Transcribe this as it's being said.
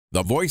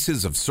The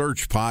Voices of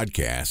Search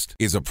podcast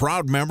is a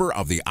proud member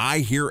of the I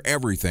Hear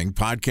Everything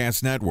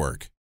podcast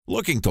network.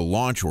 Looking to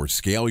launch or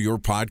scale your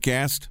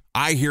podcast?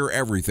 I Hear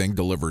Everything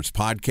delivers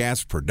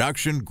podcast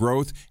production,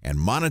 growth, and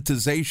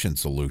monetization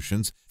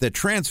solutions that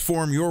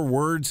transform your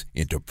words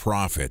into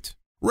profit.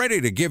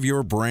 Ready to give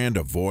your brand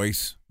a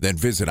voice? Then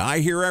visit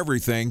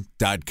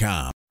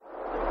iheareverything.com.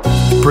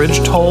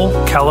 Bridge toll,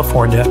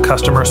 California,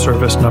 customer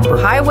service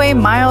number. Highway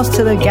miles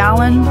to the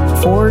gallon,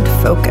 Ford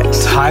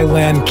Focus.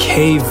 Thailand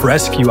cave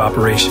rescue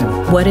operation.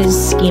 What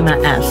is Schema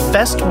F?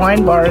 Best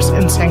wine bars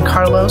in San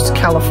Carlos,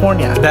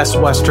 California. Best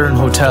Western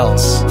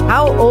hotels.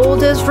 How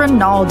old is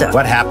Ronaldo?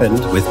 What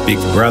happened with Big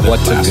Brother?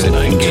 What's a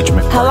good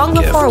engagement How long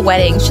before a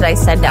wedding should I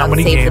send out How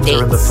many save the games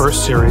dates? are in the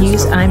first series?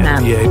 Use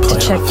IMAP to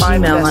check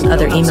email on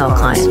other email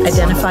clients.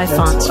 Identify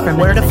fonts from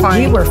Where to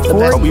find We were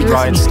 4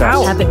 years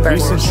out. Habit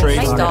burgers.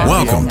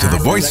 Welcome to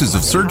the Voices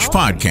of Search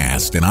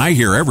podcast and I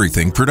Hear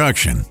Everything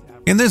production.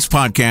 In this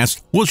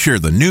podcast, we'll share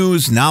the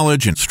news,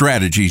 knowledge, and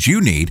strategies you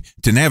need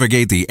to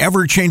navigate the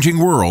ever-changing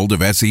world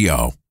of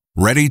SEO.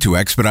 Ready to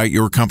expedite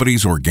your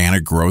company's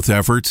organic growth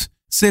efforts?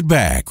 Sit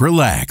back,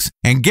 relax,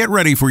 and get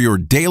ready for your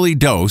daily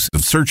dose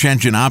of search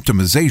engine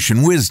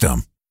optimization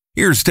wisdom.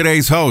 Here's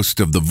today's host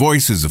of the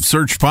Voices of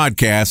Search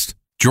podcast,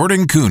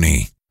 Jordan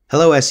Cooney.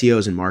 Hello,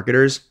 SEOs and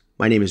marketers.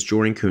 My name is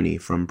Jordan Cooney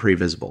from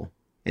Previsible.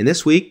 And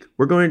this week,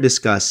 we're going to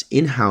discuss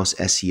in-house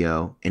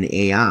SEO and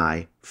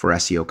AI for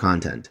SEO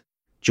content.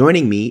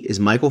 Joining me is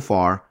Michael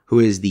Farr, who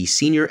is the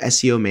Senior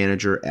SEO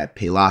Manager at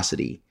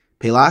Paylocity.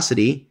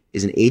 Paylocity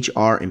is an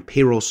HR and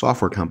payroll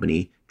software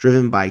company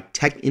driven by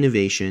tech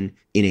innovation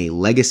in a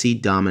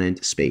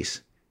legacy-dominant space.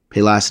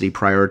 Paylocity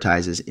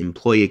prioritizes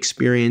employee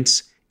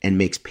experience and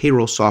makes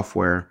payroll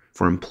software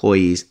for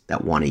employees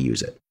that want to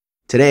use it.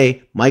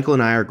 Today, Michael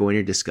and I are going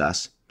to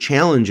discuss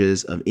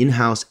challenges of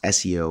in-house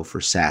SEO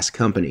for SaaS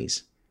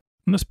companies.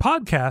 And this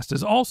podcast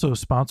is also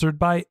sponsored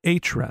by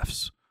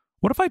Ahrefs.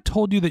 What if I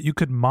told you that you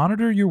could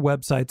monitor your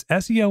website's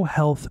SEO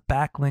health,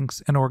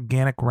 backlinks, and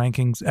organic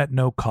rankings at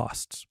no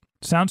costs?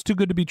 Sounds too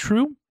good to be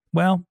true?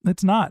 Well,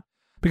 it's not,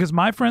 because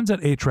my friends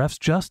at Ahrefs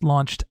just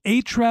launched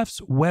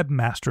Ahrefs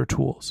Webmaster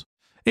Tools.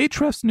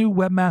 Ahrefs' new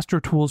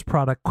Webmaster Tools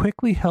product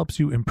quickly helps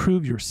you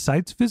improve your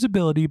site's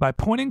visibility by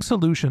pointing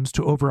solutions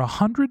to over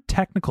 100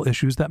 technical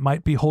issues that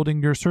might be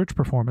holding your search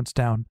performance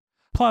down.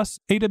 Plus,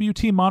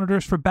 AWT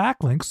monitors for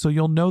backlinks so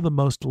you'll know the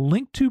most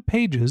linked to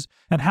pages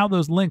and how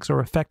those links are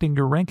affecting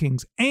your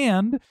rankings.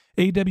 And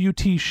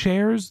AWT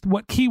shares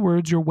what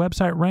keywords your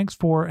website ranks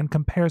for and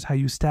compares how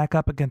you stack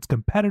up against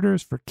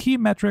competitors for key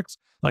metrics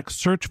like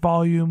search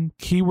volume,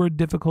 keyword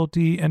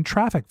difficulty, and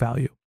traffic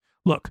value.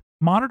 Look,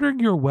 monitoring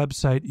your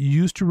website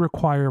used to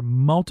require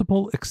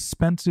multiple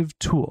expensive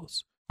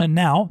tools. And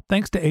now,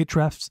 thanks to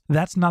Ahrefs,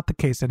 that's not the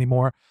case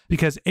anymore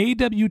because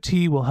AWT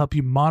will help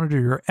you monitor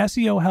your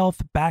SEO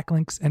health,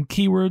 backlinks, and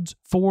keywords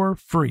for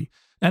free.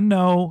 And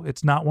no,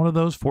 it's not one of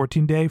those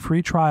 14-day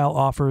free trial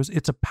offers.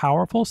 It's a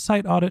powerful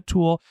site audit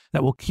tool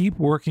that will keep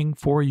working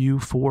for you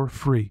for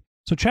free.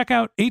 So check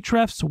out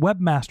Ahrefs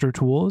Webmaster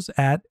Tools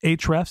at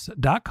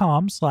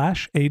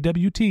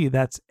ahrefs.com/AWT.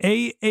 That's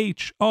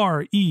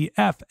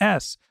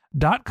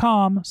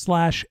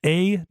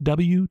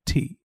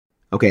ahrefs.com/AWT.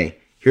 Okay,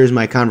 here's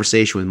my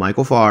conversation with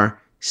Michael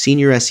Farr,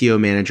 Senior SEO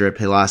Manager at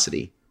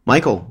Paylocity.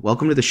 Michael,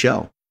 welcome to the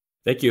show.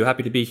 Thank you.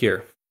 Happy to be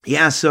here.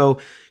 Yeah, so,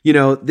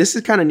 this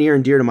is kind of near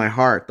and dear to my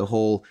heart, the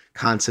whole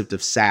concept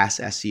of SaaS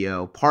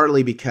SEO,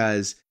 partly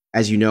because,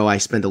 as you know, I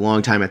spent a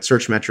long time at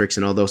Searchmetrics,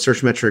 and although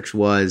Searchmetrics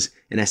was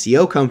an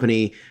SEO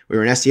company, we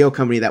were an SEO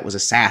company that was a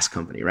SaaS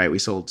company, right? We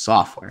sold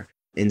software.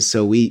 And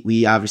so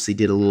we obviously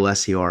did a little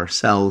SEO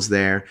ourselves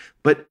there.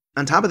 But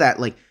on top of that,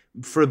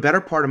 for a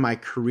better part of my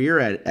career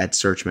at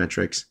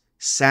Searchmetrics,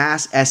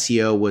 SaaS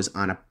SEO was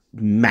on a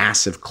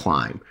massive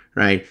climb,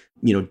 right?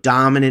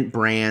 Dominant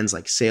brands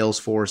like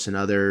Salesforce and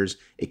others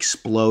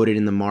exploded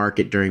in the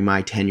market during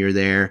my tenure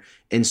there.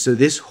 And so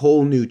this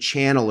whole new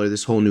channel or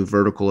this whole new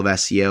vertical of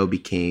SEO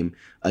became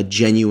a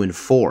genuine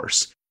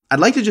force. I'd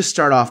like to just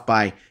start off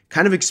by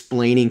kind of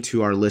explaining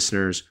to our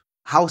listeners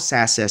how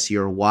SaaS SEO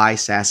or why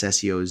SaaS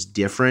SEO is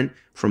different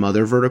from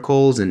other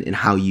verticals and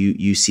how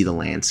you see the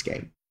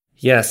landscape.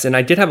 Yes, and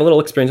I did have a little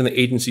experience on the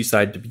agency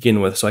side to begin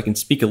with, so I can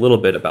speak a little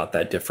bit about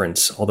that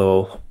difference,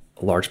 although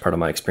a large part of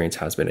my experience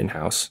has been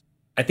in-house.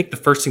 I think the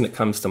first thing that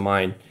comes to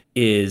mind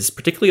is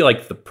particularly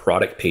the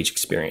product page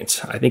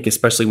experience. I think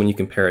especially when you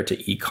compare it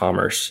to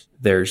e-commerce,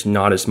 there's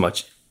not as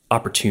much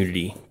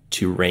opportunity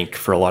to rank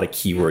for a lot of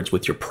keywords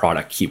with your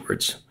product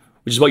keywords,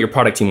 which is what your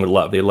product team would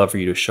love. They love for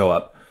you to show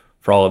up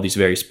for all of these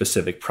very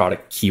specific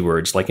product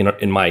keywords, like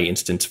in my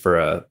instance for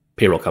a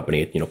payroll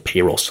company,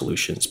 payroll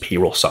solutions,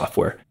 payroll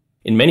software.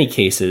 In many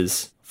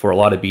cases, for a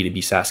lot of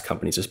B2B SaaS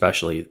companies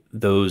especially,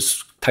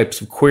 those types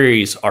of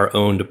queries are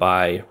owned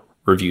by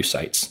review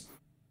sites.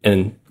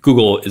 And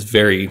Google is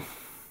very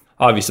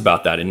obvious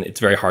about that, and it's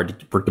very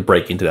hard to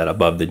break into that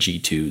above the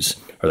G2s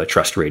or the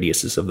trust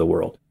radiuses of the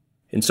world.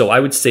 And so I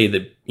would say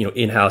that,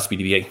 in-house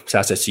B2B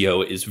SaaS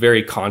SEO is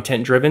very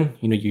content driven.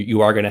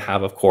 You are going to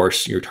have, of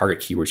course, your target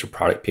keywords for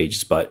product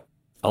pages, but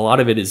a lot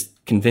of it is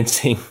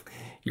convincing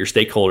your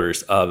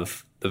stakeholders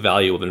of the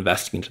value of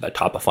investing into that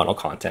top of funnel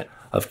content,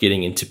 of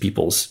getting into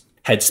people's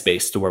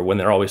headspace to where when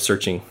they're always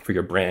searching for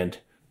your brand,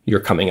 you're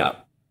coming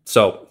up.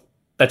 So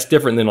that's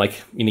different than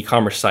like an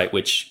e-commerce site,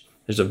 which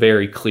there's a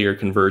very clear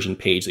conversion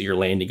page that you're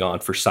landing on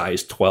for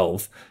size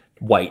 12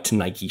 white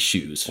Nike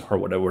shoes or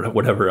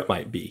whatever it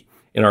might be.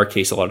 In our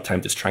case, a lot of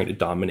times it's trying to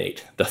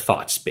dominate the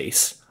thought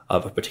space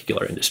of a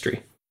particular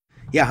industry.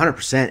 Yeah,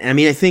 100%. And I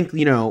mean, I think,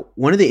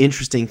 one of the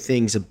interesting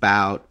things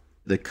about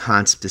the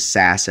concept of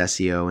SaaS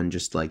SEO and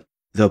just like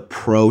the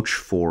approach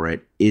for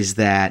it is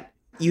that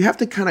you have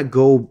to kind of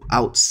go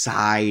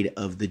outside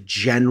of the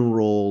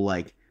general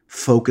like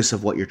focus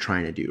of what you're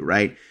trying to do,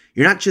 right?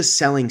 You're not just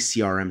selling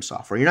CRM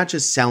software. You're not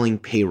just selling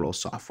payroll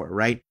software,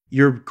 right?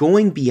 You're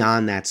going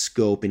beyond that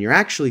scope and you're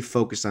actually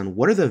focused on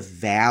what are the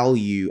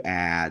value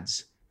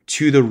adds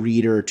to the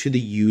reader, to the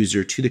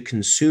user, to the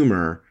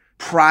consumer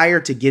prior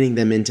to getting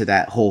them into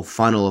that whole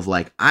funnel of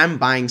like, I'm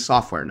buying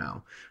software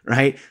now,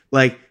 right?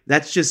 Like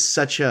that's just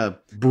such a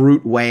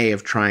brute way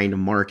of trying to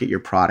market your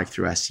product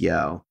through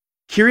SEO.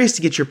 Curious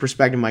to get your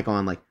perspective, Michael,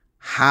 on like,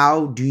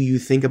 how do you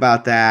think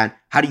about that?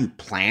 How do you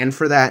plan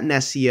for that in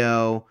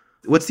SEO?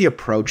 What's the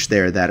approach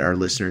there that our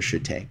listeners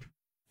should take?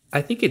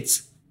 I think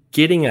it's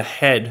getting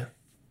ahead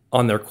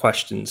on their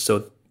questions.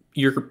 So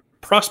your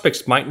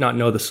prospects might not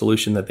know the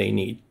solution that they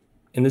need.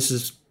 And this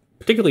is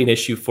particularly an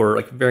issue for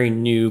like very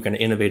new kind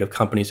of innovative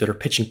companies that are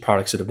pitching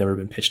products that have never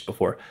been pitched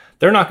before.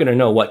 They're not going to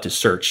know what to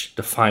search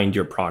to find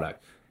your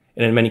product.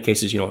 And in many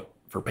cases,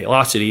 for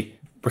Paylocity,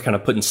 we're kind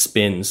of putting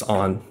spins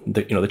on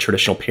the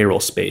traditional payroll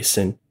space.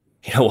 And,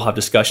 we'll have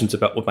discussions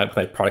about with my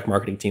product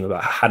marketing team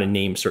about how to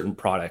name certain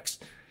products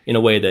in a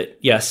way that,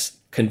 yes,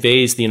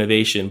 conveys the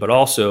innovation, but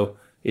also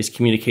is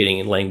communicating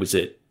in language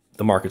that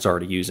the market's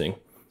already using.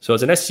 So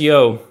as an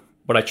SEO,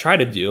 what I try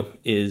to do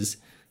is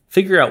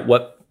figure out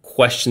what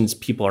questions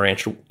people are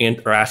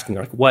asking,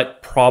 or like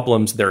what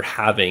problems they're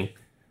having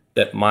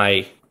that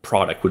my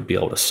product would be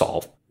able to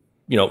solve.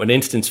 An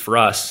instance for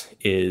us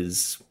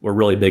is we're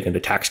really big into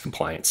tax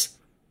compliance.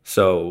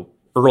 So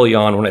early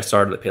on when I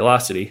started at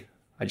Paylocity,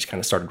 I just kind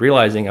of started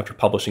realizing after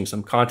publishing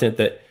some content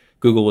that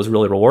Google was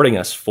really rewarding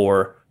us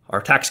for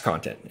our tax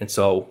content. And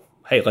so,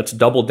 hey, let's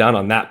double down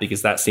on that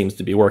because that seems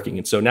to be working.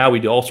 And so now we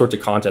do all sorts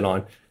of content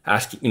on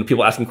asking,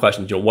 people asking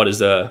questions, what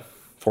is a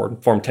Form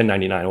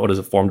 1099? What is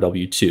a Form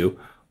W-2?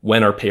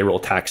 When are payroll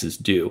taxes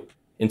due?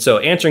 And so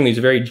answering these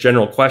very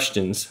general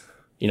questions,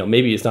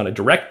 maybe it's not a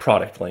direct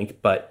product link,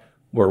 but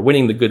we're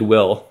winning the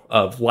goodwill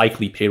of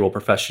likely payroll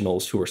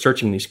professionals who are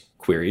searching these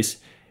queries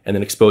and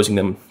then exposing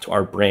them to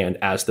our brand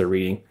as they're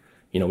reading.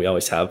 We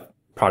always have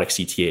product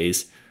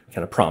CTAs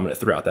kind of prominent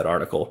throughout that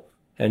article.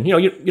 And,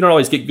 you don't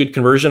always get good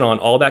conversion on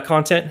all that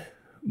content.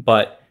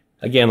 But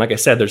again, like I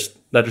said,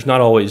 there's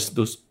not always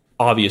those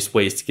obvious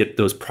ways to get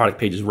those product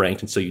pages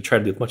ranked. And so you try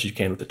to do as much as you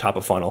can with the top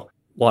of funnel,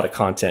 a lot of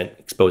content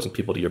exposing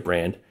people to your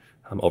brand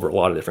over a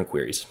lot of different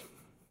queries.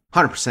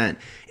 100%.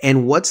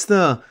 And what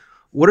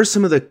are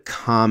some of the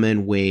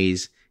common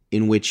ways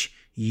in which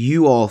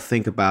you all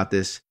think about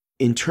this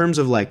in terms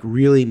of like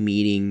really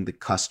meeting the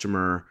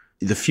customer,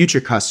 the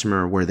future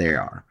customer where they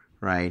are,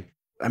 right?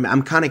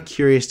 I'm kind of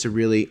curious to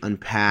really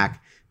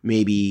unpack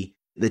maybe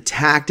the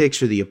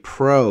tactics or the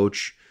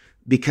approach,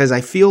 because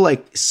I feel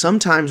like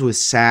sometimes with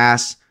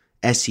SaaS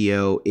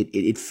SEO,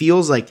 it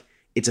feels like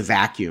it's a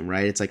vacuum,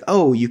 right? It's like,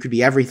 oh, you could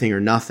be everything or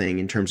nothing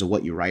in terms of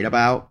what you write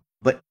about.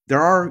 But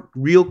there are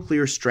real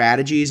clear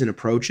strategies and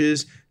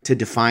approaches to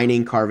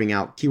carving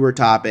out keyword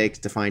topics,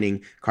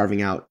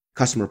 carving out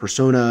customer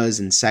personas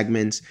and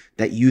segments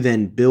that you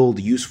then build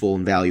useful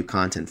and value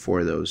content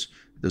for those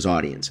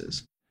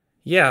audiences.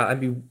 Yeah, I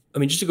mean,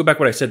 just to go back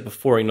to what I said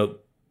before,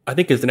 I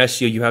think as an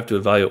SEO, you have to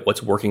evaluate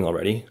what's working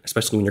already,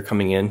 especially when you're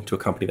coming into a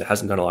company that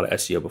hasn't done a lot of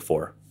SEO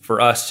before. For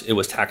us, it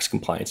was tax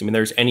compliance. I mean,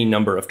 there's any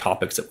number of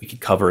topics that we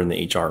could cover in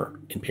the HR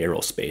and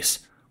payroll space.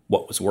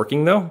 What was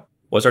working, though,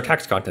 was our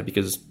tax content,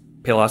 because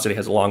Paylocity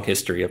has a long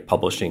history of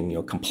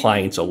publishing,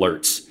 compliance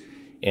alerts,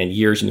 and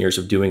years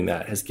of doing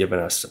that has given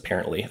us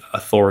apparently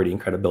authority and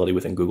credibility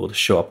within Google to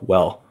show up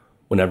well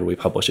whenever we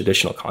publish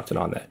additional content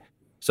on that.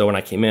 So when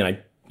I came in, I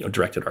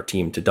directed our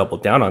team to double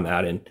down on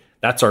that, and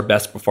that's our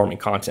best performing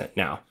content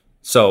now.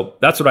 So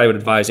that's what I would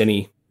advise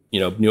any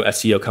new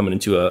SEO coming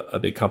into a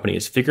big company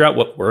is figure out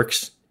what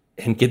works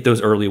and get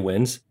those early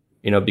wins,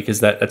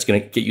 because that's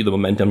going to get you the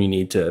momentum you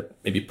need to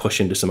maybe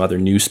push into some other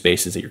new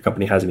spaces that your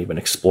company hasn't even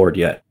explored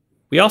yet.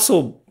 We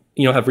also,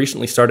 have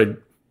recently started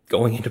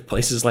going into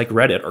places like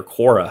Reddit or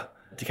Quora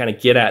to kind of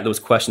get at those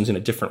questions in a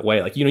different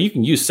way. Like, you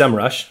can use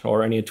SEMrush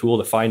or any tool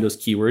to find those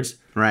keywords.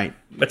 Right.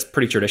 That's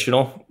pretty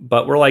traditional,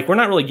 but we're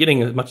not really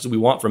getting as much as we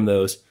want from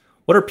those.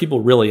 What are people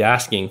really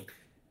asking?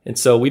 And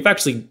so we've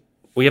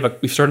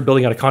started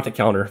building out a content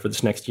calendar for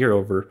this next year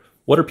over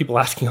what are people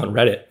asking on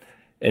Reddit,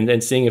 and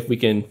then seeing if we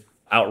can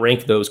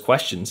outrank those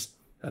questions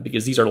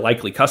because these are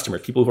likely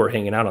customers. People who are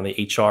hanging out on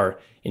the HR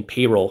and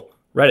payroll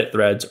Reddit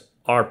threads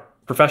are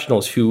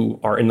professionals who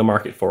are in the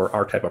market for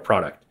our type of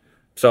product.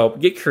 So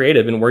get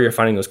creative in where you're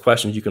finding those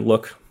questions. You can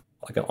look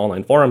like on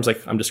online forums,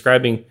 like I'm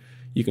describing,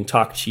 You can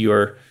talk to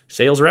your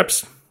sales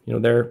reps.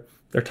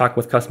 They're talking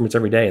with customers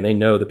every day and they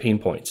know the pain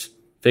points.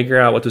 Figure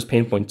out what those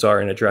pain points are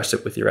and address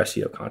it with your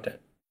SEO content.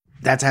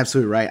 That's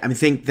absolutely right. I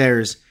think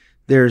there's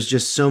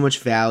just so much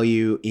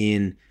value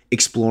in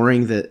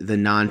exploring the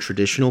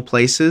non-traditional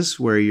places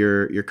where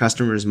your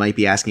customers might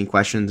be asking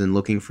questions and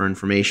looking for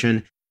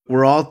information.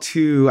 We're all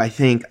too, I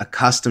think,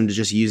 accustomed to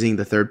just using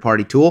the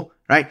third-party tool,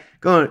 right?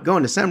 Go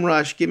into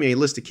SEMrush, give me a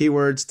list of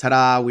keywords,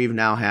 ta-da, we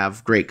now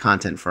have great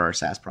content for our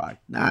SaaS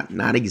product.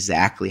 Not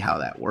exactly how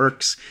that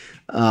works.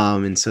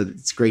 And so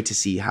it's great to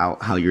see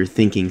how you're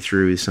thinking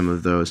through some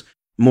of those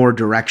more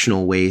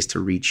directional ways to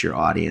reach your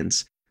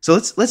audience. So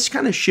let's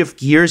kind of shift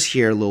gears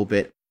here a little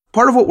bit.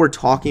 Part of what we're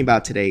talking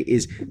about today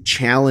is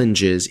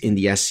challenges in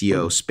the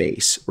SEO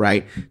space,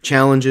 right?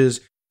 Challenges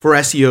for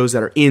SEOs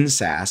that are in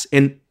SaaS.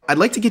 And I'd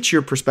like to get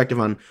your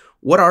perspective on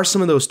what are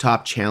some of those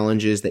top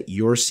challenges that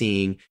you're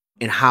seeing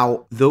and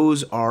how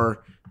those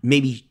are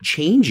maybe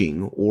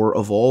changing or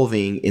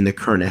evolving in the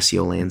current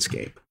SEO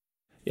landscape.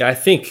 Yeah, I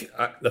think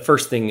the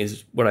first thing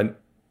is what I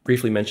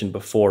briefly mentioned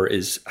before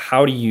is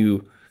how do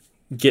you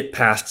get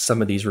past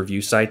some of these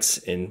review sites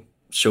and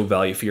show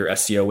value for your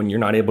SEO when you're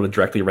not able to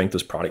directly rank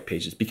those product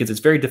pages, because it's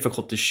very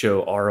difficult to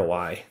show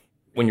ROI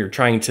when you're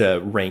trying to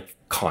rank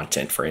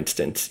content, for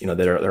instance.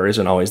 There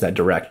isn't always that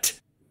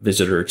direct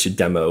visitor to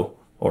demo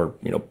or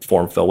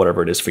form fill,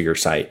 whatever it is for your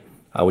site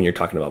when you're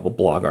talking about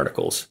blog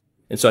articles.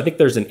 And so I think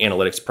there's an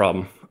analytics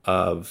problem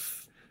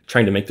of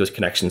trying to make those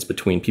connections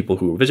between people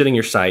who are visiting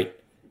your site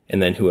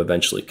and then who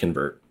eventually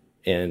convert.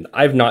 And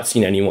I've not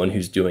seen anyone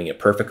who's doing it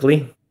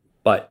perfectly,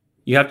 but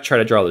you have to try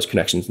to draw those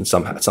connections in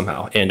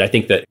somehow. And I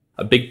think that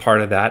a big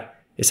part of that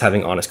is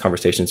having honest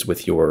conversations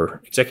with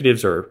your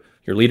executives or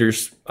your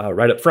leaders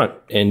right up front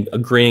and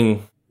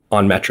agreeing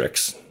on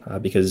metrics,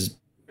 because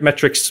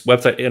metrics,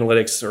 website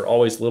analytics are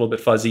always a little bit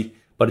fuzzy.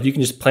 But if you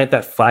can just plant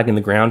that flag in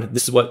the ground,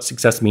 this is what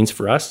success means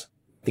for us,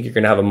 I think you're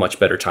going to have a much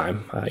better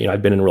time.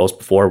 I've been in roles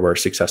before where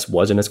success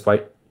wasn't as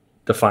quite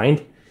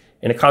defined,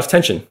 and it caused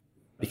tension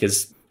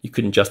because you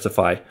couldn't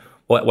justify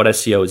what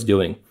SEO is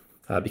doing.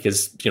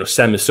 Because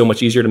SEM is so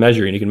much easier to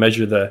measure, and you can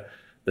measure the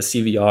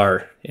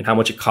CVR and how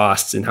much it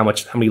costs and how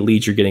many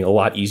leads you're getting a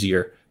lot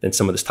easier than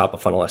some of this top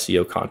of funnel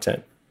SEO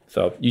content.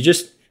 So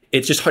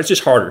it's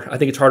just harder. I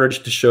think it's harder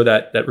just to show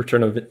that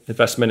return of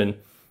investment, and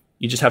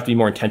you just have to be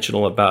more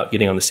intentional about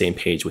getting on the same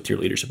page with your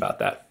leaders about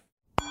that.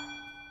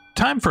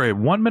 Time for a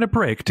 1-minute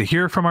break to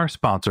hear from our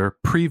sponsor,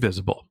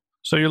 Previsible.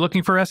 So you're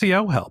looking for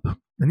SEO help,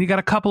 and you got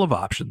a couple of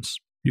options.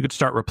 You could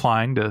start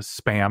replying to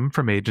spam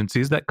from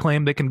agencies that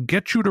claim they can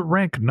get you to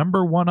rank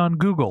 #1 on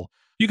Google.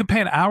 You can pay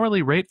an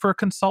hourly rate for a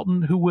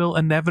consultant who will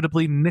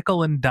inevitably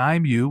nickel and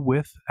dime you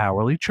with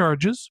hourly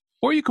charges.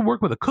 Or you can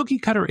work with a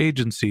cookie-cutter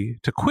agency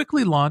to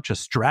quickly launch a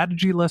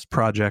strategy-less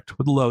project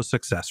with low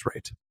success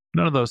rate.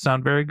 None of those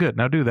sound very good,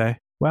 now do they?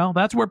 Well,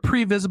 that's where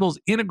Previsible's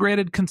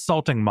integrated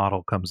consulting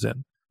model comes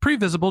in.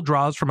 Previsible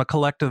draws from a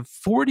collective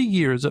 40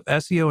 years of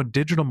SEO and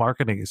digital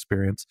marketing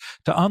experience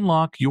to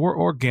unlock your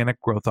organic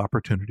growth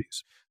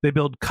opportunities. They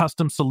build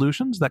custom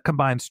solutions that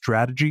combine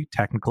strategy,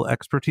 technical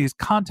expertise,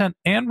 content,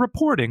 and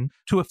reporting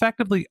to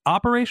effectively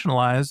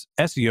operationalize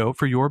SEO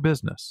for your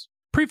business.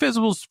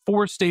 Previsible's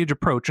 4-stage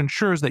approach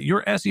ensures that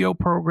your SEO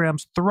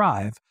programs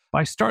thrive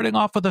by starting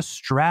off with a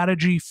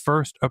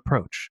strategy-first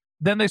approach.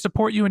 Then they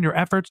support you in your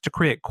efforts to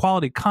create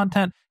quality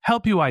content,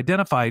 help you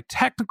identify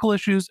technical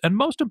issues, and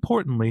most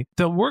importantly,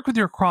 they'll work with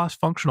your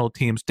cross-functional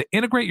teams to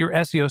integrate your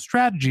SEO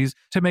strategies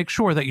to make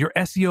sure that your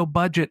SEO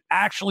budget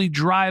actually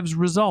drives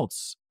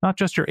results, not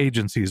just your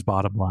agency's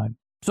bottom line.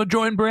 So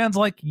join brands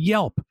like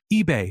Yelp,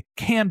 eBay,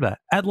 Canva,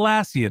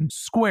 Atlassian,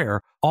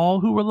 Square, all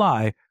who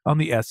rely on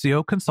the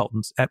SEO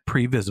consultants at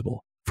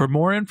Previsible. For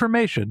more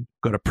information,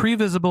 go to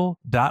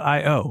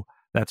previsible.io.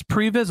 That's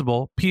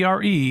Previsible,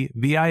 Previsible.io.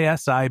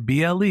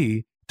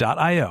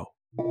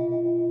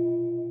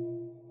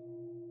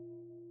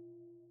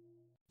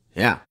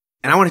 Yeah.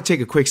 And I want to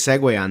take a quick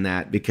segue on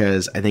that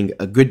because I think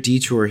a good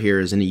detour here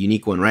is in a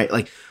unique one, right?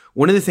 Like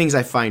one of the things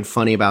I find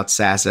funny about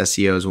SaaS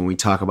SEOs when we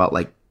talk about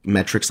like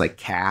metrics like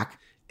CAC,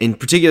 in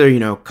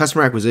particular,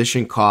 customer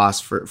acquisition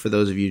costs, for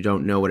those of you who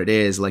don't know what it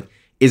is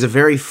a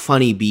very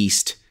funny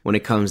beast when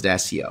it comes to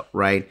SEO,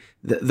 right?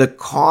 The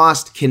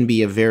cost can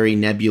be a very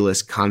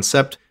nebulous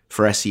concept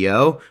for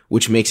SEO,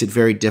 which makes it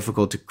very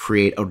difficult to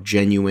create a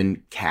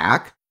genuine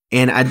CAC.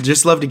 And I'd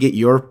just love to get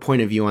your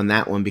point of view on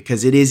that one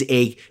because it is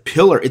a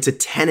pillar, it's a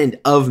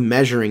tenet of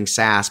measuring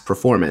SaaS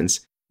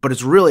performance, but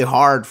it's really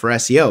hard for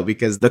SEO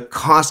because the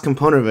cost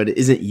component of it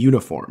isn't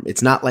uniform.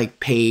 It's not like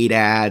paid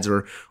ads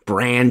or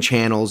brand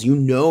channels. You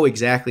know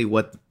exactly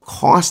what the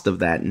cost of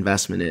that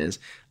investment is,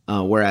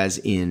 whereas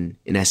in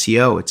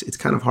SEO, it's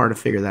kind of hard to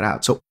figure that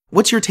out. So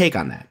what's your take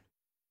on that?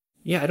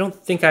 Yeah, I don't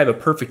think I have a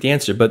perfect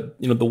answer, but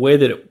the way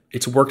that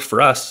it's worked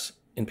for us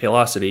in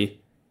Paylocity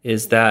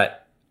is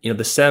that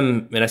the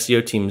SEM and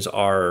SEO teams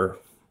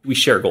we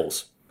share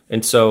goals,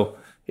 and so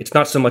it's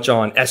not so much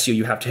on SEO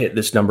you have to hit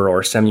this number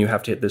or SEM you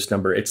have to hit this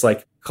number. It's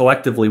like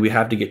collectively we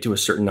have to get to a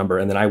certain number,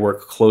 and then I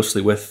work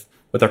closely with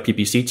our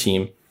PPC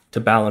team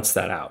to balance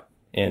that out.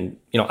 And,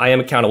 I am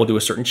accountable to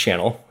a certain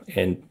channel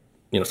and,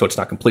 so it's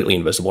not completely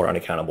invisible or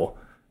unaccountable,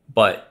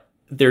 but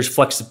there's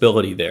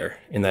flexibility there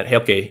in that, hey,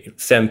 okay,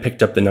 SEM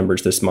picked up the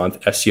numbers this month,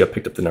 SEO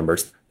picked up the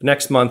numbers the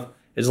next month.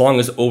 As long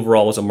as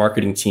overall as a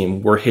marketing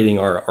team, we're hitting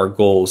our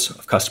goals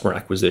of customer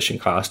acquisition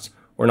costs,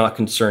 we're not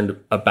concerned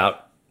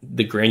about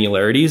the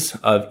granularities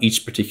of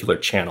each particular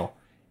channel.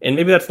 And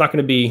maybe that's not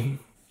going to be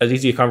as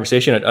easy a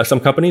conversation at some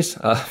companies.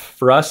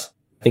 For us,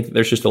 I think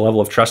there's just a level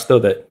of trust, though,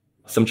 that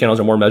some channels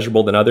are more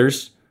measurable than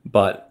others,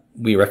 but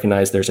we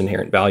recognize there's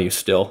inherent value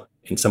still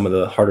in some of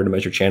the harder to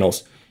measure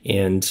channels.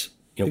 And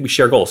we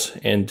share goals,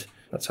 and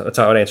that's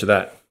how I'd answer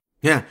that.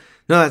 Yeah.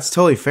 No, that's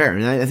totally fair.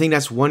 And I think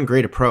that's one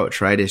great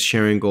approach, right? Is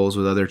sharing goals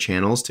with other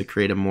channels to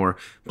create a more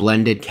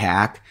blended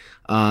CAC,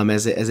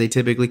 as they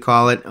typically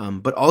call it.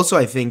 But also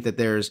I think that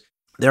there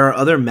are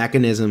other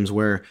mechanisms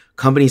where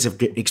companies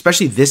have,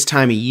 especially this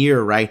time of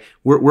year, right?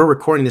 We're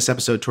recording this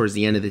episode towards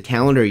the end of the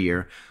calendar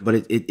year,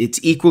 but it's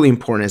equally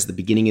important as the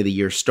beginning of the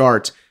year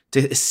starts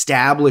to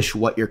establish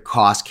what your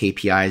cost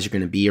KPIs are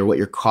going to be or what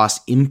your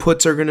cost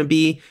inputs are going to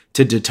be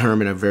to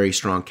determine a very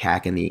strong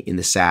CAC in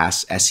the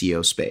SaaS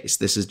SEO space.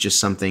 This is just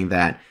something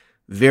that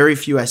very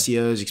few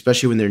SEOs,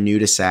 especially when they're new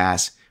to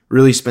SaaS,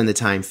 really spend the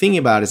time thinking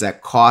about, is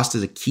that cost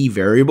is a key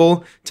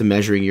variable to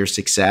measuring your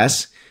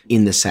success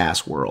in the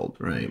SaaS world,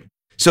 right?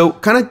 So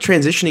kind of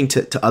transitioning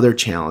to other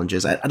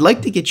challenges, I'd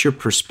like to get your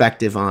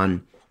perspective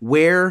on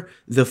where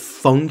the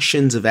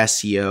functions of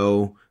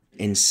SEO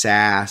and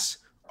SaaS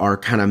are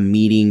kind of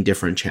meeting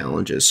different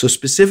challenges. So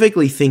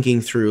specifically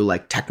thinking through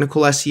like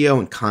technical SEO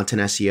and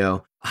content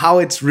SEO, how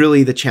it's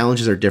really the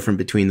challenges are different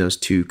between those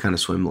two kind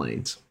of swim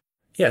lanes.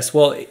 Yes.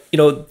 Well,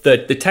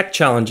 the tech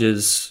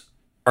challenges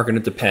are going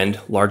to depend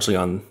largely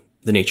on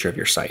the nature of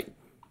your site.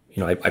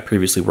 I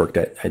previously worked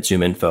at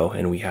ZoomInfo,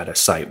 and we had a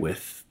site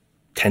with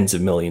tens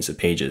of millions of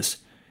pages.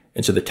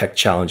 And so the tech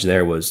challenge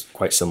there was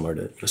quite similar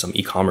to some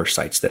e-commerce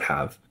sites that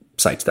have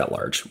sites that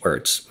large,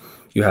 where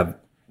you have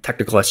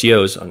technical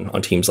SEOs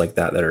on teams like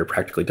that are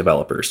practically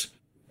developers.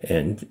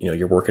 And,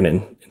 you're working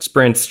in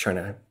sprints, trying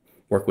to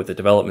work with the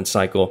development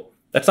cycle.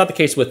 That's not the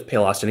case with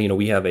Paylocity.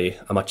 We have a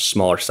much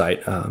smaller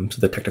site, so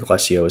the technical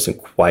SEO isn't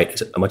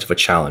quite as much of a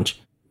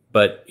challenge.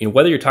 But,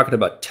 whether you're talking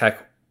about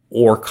tech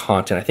or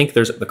content, I think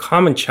the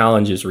common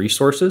challenge is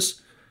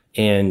resources.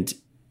 And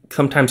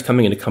sometimes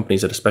coming into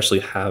companies that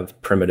especially have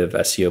primitive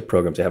SEO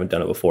programs, they haven't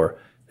done it before.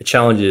 The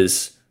challenge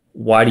is,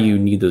 why do you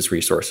need those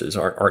resources?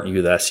 Aren't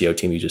you the SEO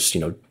team? You just,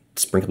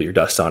 sprinkle your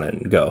dust on it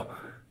and go.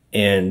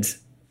 And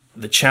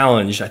the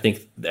challenge I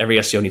think every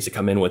SEO needs to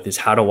come in with is,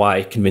 how do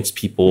I convince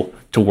people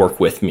to work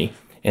with me,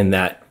 and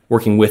that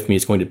working with me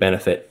is going to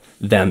benefit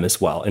them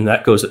as well. And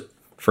that goes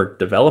for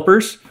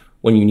developers.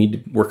 When you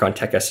need to work on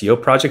tech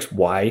SEO projects,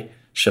 why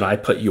should I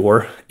put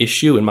your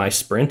issue in my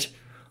sprint?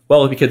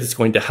 Well, because it's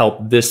going to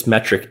help this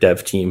metric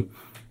dev team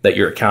that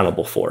you're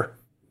accountable for.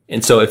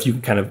 And so if you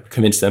can kind of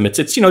convince them, it's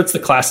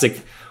the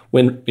classic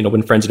when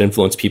friends that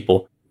influence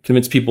people,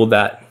 convince people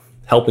that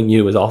helping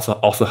you is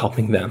also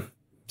helping them.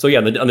 So yeah,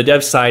 on the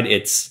dev side,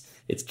 it's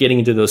getting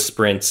into those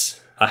sprints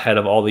ahead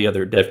of all the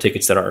other dev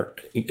tickets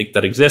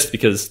that exist,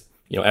 because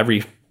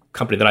every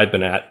company that I've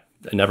been at,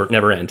 I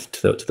never end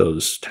to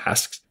those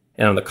tasks.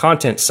 And on the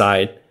content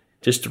side,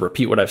 just to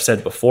repeat what I've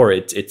said before,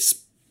 it's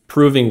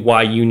proving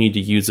why you need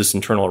to use this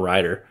internal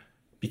writer,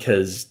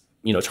 because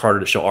it's harder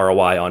to show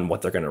ROI on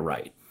what they're going to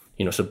write.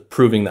 So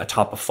proving that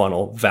top of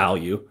funnel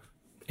value.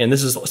 And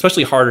this is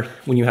especially hard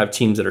when you have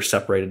teams that are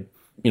separated.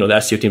 The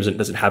SEO team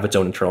doesn't have its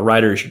own internal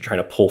writers. You're trying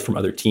to pull from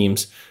other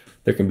teams.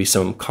 There can be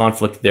some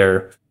conflict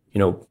there,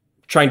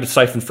 trying to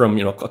siphon from,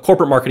 a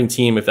corporate marketing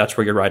team, if that's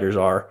where your writers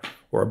are,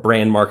 or a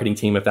brand marketing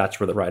team, if that's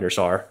where the writers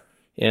are.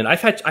 And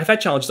I've had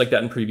challenges like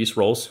that in previous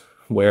roles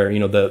where,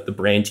 the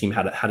brand team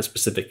had a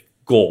specific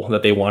goal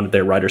that they wanted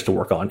their writers to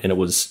work on. And it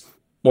was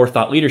more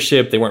thought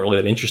leadership. They weren't really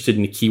that interested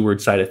in the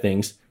keyword side of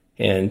things.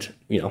 And,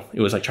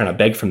 it was like trying to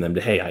beg from them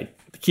to, hey,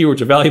 the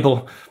keywords are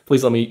valuable.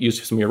 Please let me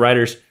use some of your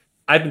writers.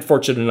 I've been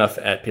fortunate enough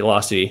at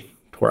Paylocity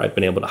where I've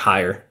been able to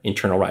hire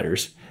internal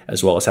writers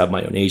as well as have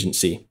my own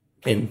agency.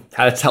 And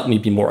that's helped me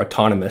be more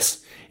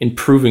autonomous in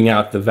proving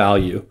out the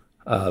value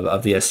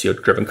of the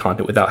SEO-driven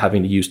content without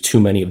having to use too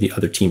many of the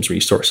other team's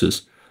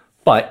resources.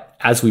 But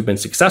as we've been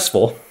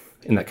successful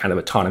in that kind of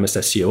autonomous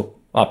SEO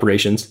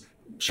operations,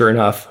 sure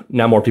enough,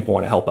 now more people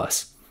want to help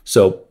us.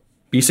 So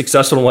be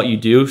successful in what you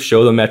do,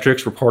 show the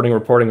metrics, reporting.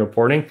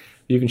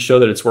 You can show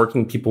that it's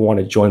working. People want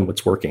to join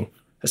what's working.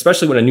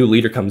 Especially when a new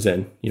leader comes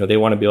in, they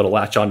want to be able to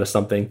latch onto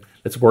something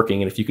that's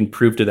working. And if you can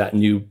prove to that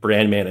new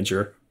brand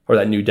manager or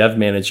that new dev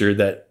manager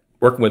that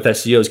working with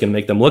SEO is going to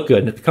make them look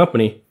good at the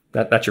company,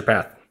 that's your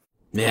path.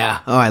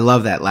 Yeah. Oh, I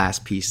love that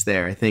last piece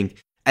there. I think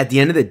at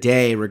the end of the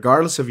day,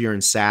 regardless of you're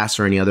in SaaS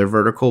or any other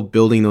vertical,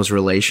 building those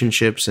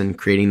relationships and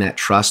creating that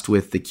trust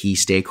with the key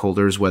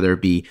stakeholders, whether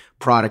it be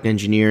product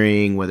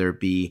engineering, whether it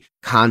be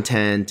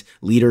content,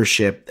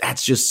 leadership,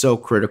 that's just so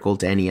critical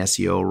to any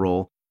SEO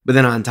role. But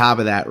then on top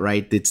of that,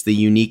 right, it's the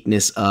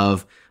uniqueness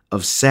of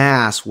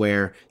SaaS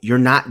where you're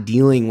not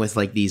dealing with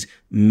like these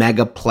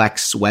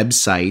megaplex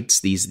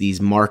websites,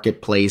 these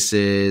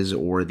marketplaces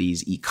or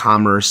these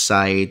e-commerce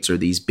sites or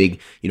these big,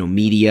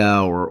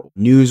 media or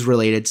news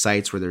related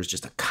sites where there's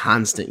just a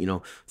constant,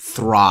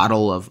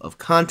 throttle of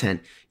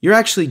content, you're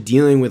actually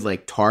dealing with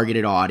like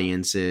targeted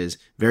audiences,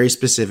 very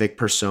specific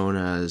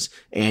personas,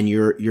 and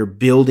you're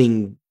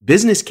building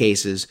business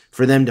cases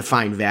for them to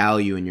find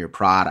value in your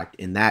product.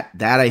 And that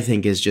I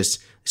think is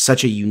just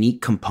such a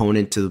unique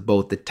component to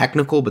both the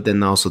technical, but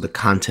then also the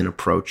content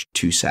approach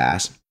to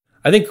SaaS.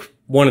 I think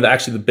one of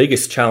the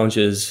biggest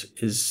challenges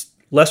is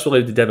less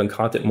related to dev and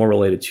content, more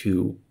related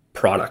to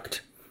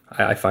product.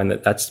 I find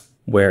that that's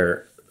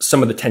where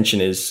some of the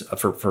tension is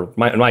in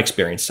my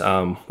experience,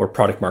 where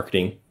product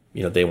marketing,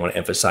 they want to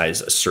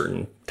emphasize a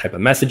certain type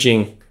of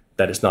messaging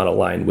that is not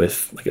aligned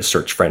with like a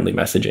search friendly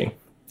messaging.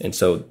 And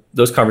so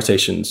those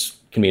conversations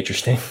can be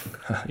interesting.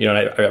 And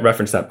I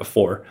referenced that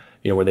before,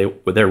 where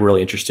they're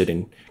really interested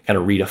in kind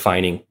of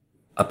redefining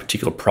a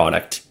particular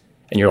product.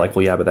 And you're like,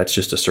 well, yeah, but that's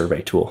just a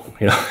survey tool,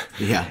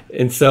 Yeah.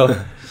 And so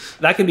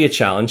that can be a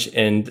challenge.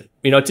 And,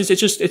 it's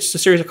a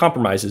series of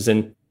compromises,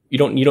 and you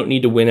don't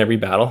need to win every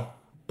battle,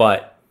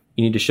 but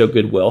you need to show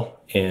goodwill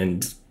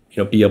and,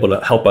 be able to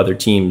help other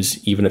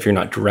teams, even if you're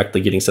not directly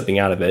getting something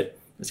out of it.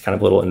 It's kind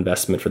of a little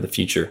investment for the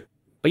future.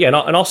 But yeah,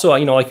 and also,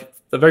 like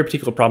a very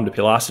particular problem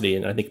to Paylocity,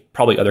 and I think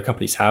probably other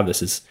companies have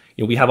this, is,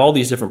 we have all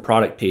these different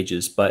product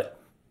pages, but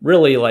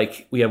really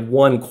like we have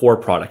one core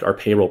product, our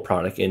payroll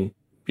product, and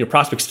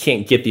prospects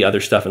can't get the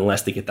other stuff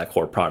unless they get that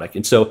core product.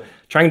 And so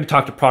trying to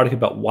talk to product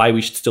about why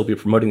we should still be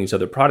promoting these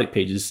other product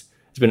pages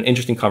has been an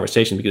interesting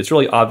conversation, because it's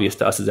really obvious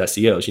to us as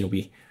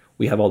SEOs.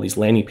 We have all these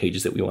landing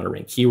pages that we want to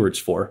rank keywords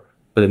for,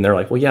 but then they're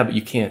like, well, yeah, but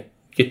you can't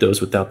get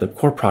those without the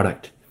core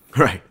product.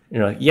 Right.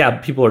 Like, yeah,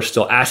 but people are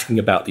still asking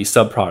about these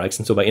sub products.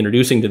 And so by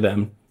introducing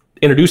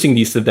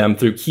these to them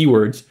through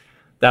keywords,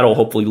 that'll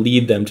hopefully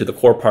lead them to the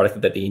core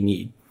product that they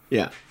need.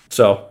 Yeah.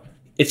 So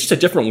it's just a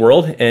different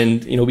world,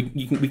 and we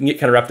can get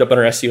kind of wrapped up in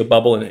our SEO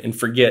bubble and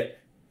forget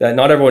that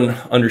not everyone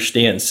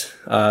understands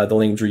the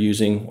language we're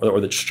using or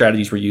the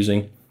strategies we're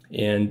using,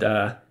 and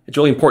it's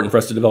really important for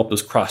us to develop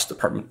those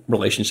cross-department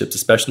relationships,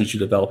 especially as you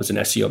develop as an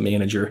SEO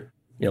manager.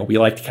 We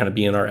like to kind of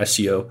be in our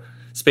SEO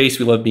space.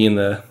 We love being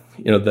the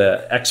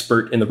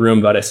expert in the room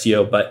about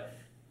SEO, but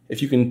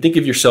if you can think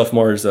of yourself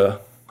more as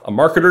a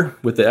marketer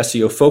with the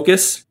SEO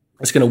focus,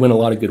 it's going to win a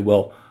lot of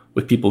goodwill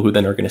with people who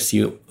then are going to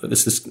see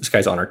this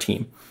guy's on our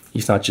team.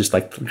 He's not just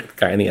like the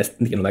guy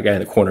that guy in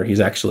the corner. He's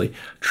actually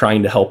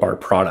trying to help our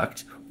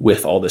product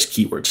with all this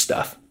keyword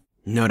stuff.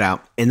 No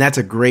doubt. And that's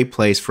a great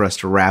place for us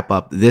to wrap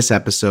up this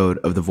episode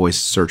of the Voice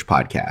of Search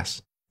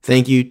podcast.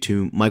 Thank you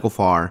to Michael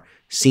Farr,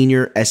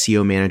 Senior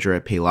SEO Manager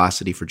at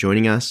Paylocity, for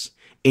joining us.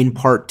 In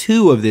part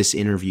 2 of this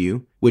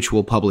interview, which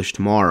we'll publish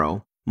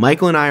tomorrow,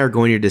 Michael and I are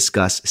going to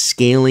discuss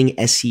scaling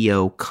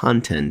SEO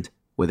content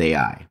with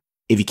AI.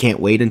 If you can't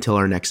wait until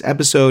our next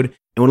episode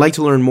and would like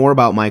to learn more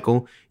about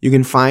Michael, you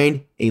can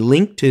find a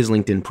link to his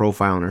LinkedIn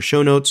profile in our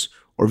show notes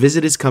or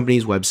visit his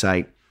company's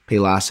website,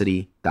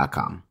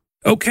 paylocity.com.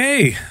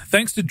 Okay,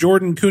 thanks to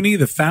Jordan Cooney,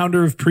 the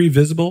founder of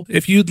Previsible.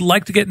 If you'd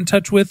like to get in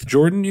touch with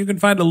Jordan, you can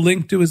find a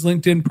link to his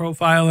LinkedIn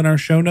profile in our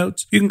show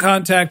notes. You can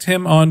contact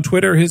him on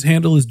Twitter. His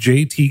handle is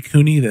JT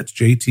Cooney, that's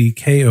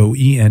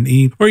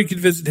JTKOENE. Or you can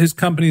visit his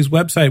company's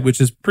website, which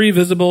is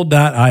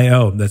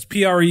previsible.io. That's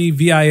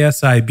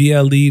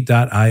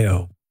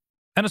previsible.io.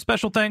 And a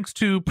special thanks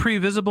to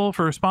Previsible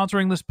for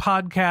sponsoring this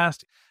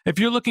podcast. If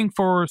you're looking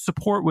for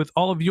support with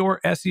all of your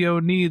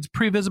SEO needs,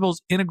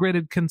 Previsible's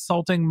integrated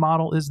consulting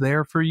model is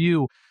there for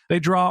you. They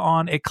draw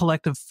on a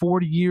collective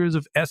 40 years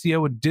of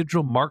SEO and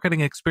digital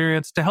marketing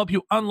experience to help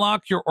you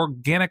unlock your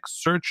organic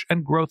search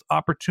and growth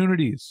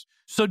opportunities.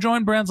 So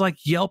join brands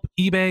like Yelp,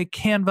 eBay,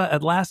 Canva,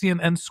 Atlassian,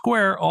 and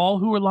Square, all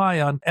who rely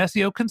on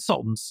SEO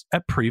consultants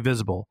at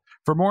Previsible.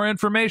 For more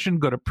information,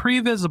 go to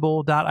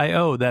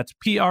previsible.io. That's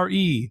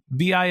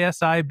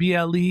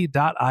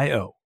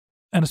previsible.io.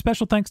 And a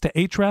special thanks to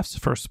Ahrefs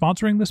for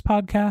sponsoring this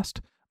podcast.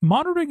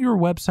 Monitoring your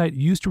website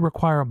used to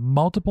require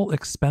multiple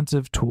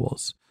expensive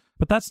tools,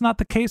 but that's not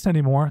the case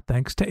anymore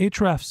thanks to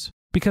Ahrefs,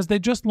 because they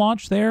just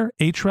launched their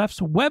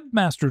Ahrefs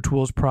Webmaster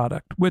Tools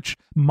product, which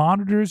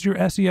monitors your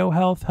SEO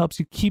health, helps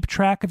you keep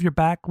track of your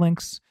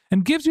backlinks,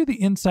 and gives you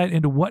the insight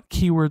into what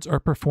keywords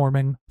are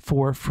performing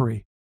for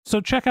free.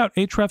 So check out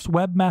Ahrefs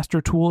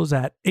Webmaster Tools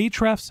at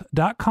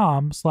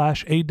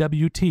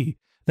ahrefs.com/AWT.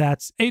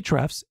 That's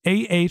Ahrefs,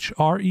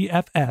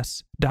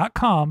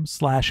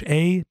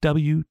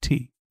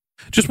 ahrefs.com/AWT.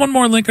 Just one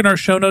more link in our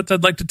show notes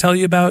I'd like to tell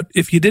you about.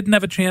 If you didn't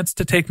have a chance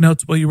to take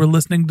notes while you were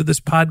listening to this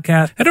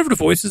podcast, head over to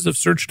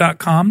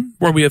voicesofsearch.com,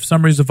 where we have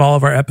summaries of all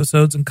of our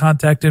episodes and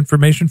contact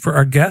information for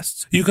our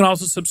guests. You can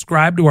also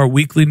subscribe to our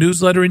weekly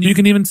newsletter, and you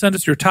can even send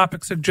us your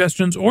topic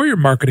suggestions or your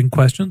marketing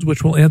questions,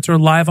 which we'll answer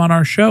live on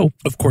our show.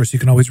 Of course, you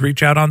can always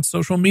reach out on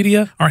social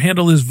media. Our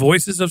handle is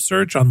Voices of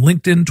Search on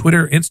LinkedIn,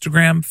 Twitter,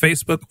 Instagram,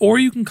 Facebook, or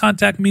you can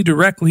contact me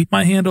directly.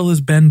 My handle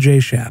is Ben J.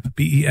 Shap,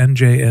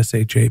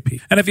 BenJSHAP.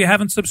 And if you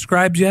haven't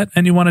subscribed yet,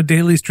 and you want a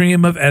daily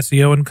stream of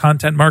SEO and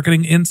content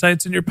marketing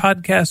insights in your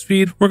podcast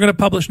feed, we're going to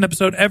publish an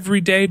episode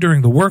every day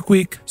during the work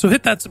week. So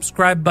hit that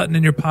subscribe button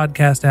in your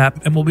podcast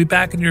app, and we'll be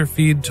back in your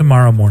feed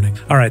tomorrow morning.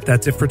 All right,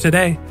 that's it for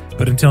today.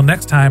 But until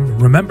next time,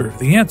 remember,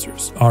 the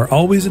answers are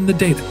always in the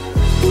data.